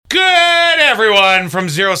everyone from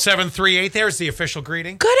 0738. There's the official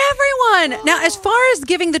greeting. Good, everyone. Now, as far as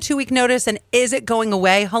giving the 2-week notice and is it going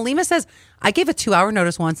away, Halima says, I gave a 2-hour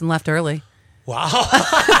notice once and left early. Wow.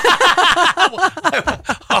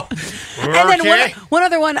 And then one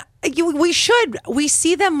other one, we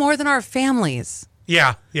see them more than our families.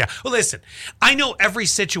 Yeah. Well, listen, I know every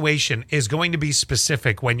situation is going to be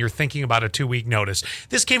specific when you're thinking about a 2-week notice.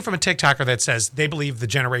 This came from a TikToker that says they believe the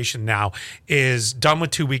generation now is done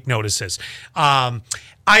with 2-week notices. I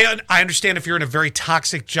understand if you're in a very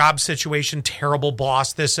toxic job situation, terrible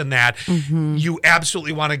boss, this and that, you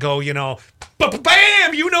absolutely want to go,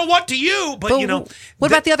 bam, you know what to you. But what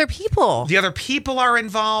about the other people? The other people are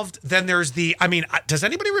involved. Then there's does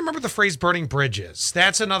anybody remember the phrase burning bridges?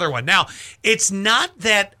 That's another one. Now, it's not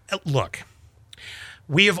that, look,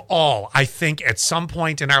 we have all, I think, at some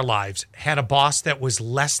point in our lives had a boss that was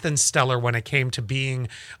less than stellar when it came to being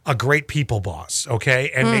a great people boss,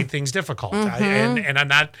 okay, and made things difficult. And I'm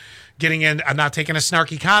not I'm not taking a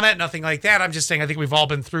snarky comment, nothing like that. I'm just saying I think we've all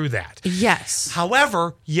been through that. Yes.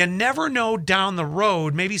 However, you never know down the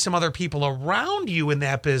road, maybe some other people around you in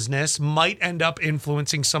that business might end up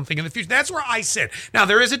influencing something in the future. That's where I sit. Now,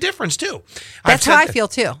 there is a difference, too. That's how I feel,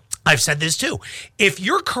 too. I've said this too. If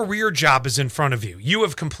your career job is in front of you, you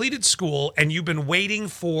have completed school and you've been waiting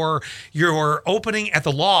for your opening at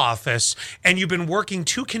the law office and you've been working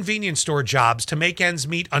 2 convenience store jobs to make ends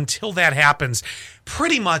meet until that happens,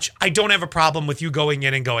 pretty much I don't have a problem with you going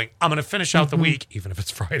in and going, I'm going to finish out the week, even if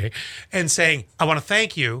it's Friday, and saying, I want to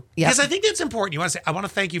thank you. Yep. Because I think that's important. You want to say, I want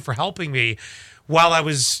to thank you for helping me while I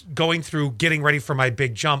was going through getting ready for my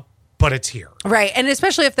big jump. But it's here. Right. And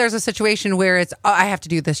especially if there's a situation where it's, I have to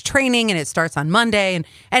do this training and it starts on Monday.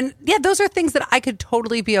 And yeah, those are things that I could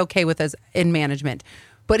totally be okay with as in management.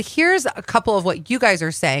 But here's a couple of what you guys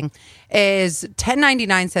are saying is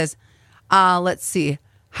 1099 says, let's see,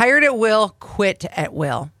 hired at will, quit at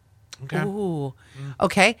will. Okay. Ooh.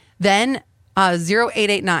 Okay. Then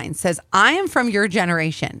 0889 says, I am from your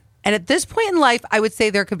generation. And at this point in life, I would say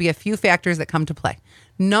there could be a few factors that come to play.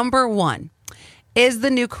 Number 1. Is the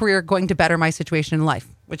new career going to better my situation in life?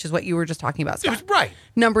 Which is what you were just talking about, Scott. Right.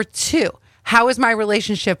 Number 2, how is my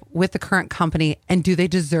relationship with the current company and do they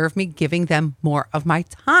deserve me giving them more of my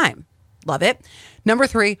time? Love it. Number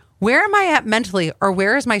 3, where am I at mentally or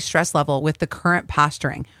where is my stress level with the current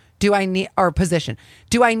posturing? Do I need, or position?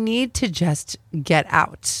 Do I need to just get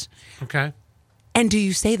out? Okay. And do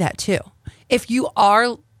you say that too? If you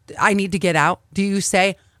are, I need to get out, do you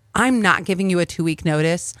say, I'm not giving you a 2-week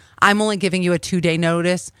notice. I'm only giving you a 2-day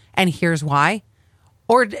notice. And here's why.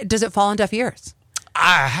 Or does it fall on deaf ears?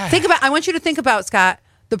 I want you to think about, Scott,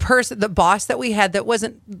 the boss that we had that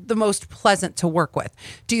wasn't the most pleasant to work with.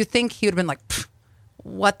 Do you think he would have been like,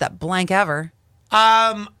 what the blank ever?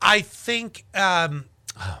 I think,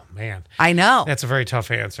 oh man. I know. That's a very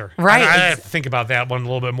tough answer. Right. I have to think about that one a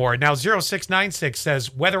little bit more. Now, 0696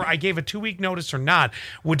 says, whether I gave a 2-week notice or not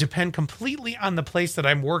would depend completely on the place that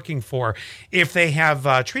I'm working for. If they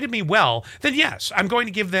have treated me well, then yes, I'm going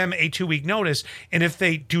to give them a 2-week notice. And if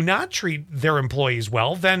they do not treat their employees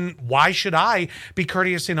well, then why should I be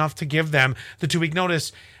courteous enough to give them the 2-week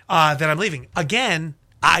notice that I'm leaving? Again,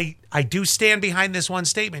 I do stand behind this one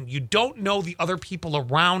statement. You don't know the other people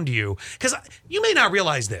around you because you may not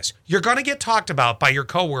realize this. You're going to get talked about by your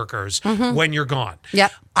coworkers when you're gone.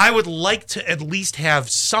 Yep. I would like to at least have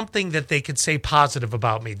something that they could say positive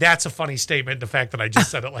about me. That's a funny statement, the fact that I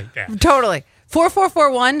just said it like that. Totally.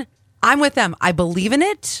 4441, I'm with them. I believe in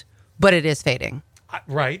it, but it is fading.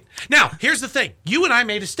 Right. Now, here's the thing. You and I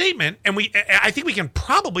made a statement, and I think we can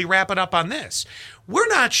probably wrap it up on this. We're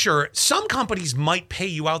not sure. Some companies might pay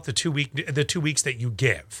you out the 2 weeks that you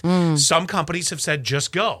give. Some companies have said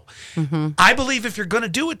just go. I believe if you're going to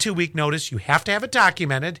do a 2-week notice, you have to have it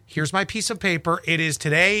documented. Here's my piece of paper. It is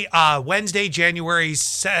today, Wednesday, January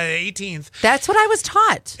 18th. That's what I was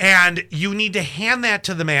taught. And you need to hand that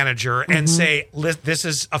to the manager and say, this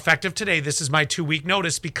is effective today. This is my 2-week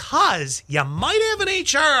notice, because you might have an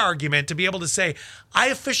HR argument to be able to say, I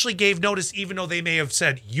officially gave notice, even though they may have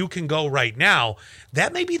said you can go right now.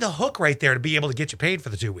 That may be the hook right there to be able to get you paid for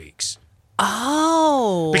the 2 weeks.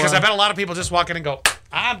 Oh. Because I bet a lot of people just walk in and go,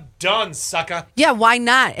 I'm done, sucker. Yeah, why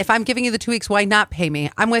not? If I'm giving you the 2 weeks, why not pay me?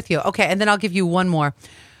 I'm with you. Okay, and then I'll give you one more.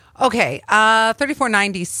 Okay,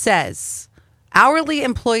 3490 says, hourly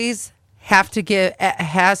employees has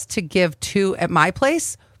to give 2 at my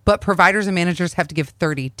place, but providers and managers have to give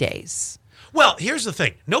 30 days. Well, here's the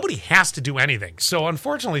thing. Nobody has to do anything. So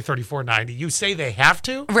unfortunately, 3490, you say they have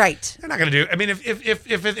to. Right. They're not going to do. I mean,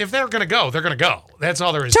 if they're going to go, they're going to go. That's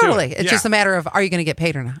all there is to it. Totally. It's just a matter of, are you going to get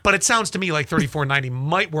paid or not? But it sounds to me like 3490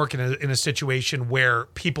 might work in a situation where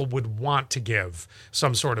people would want to give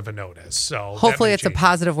some sort of a notice. So Hopefully that may it's a change.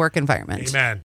 positive work environment. Amen.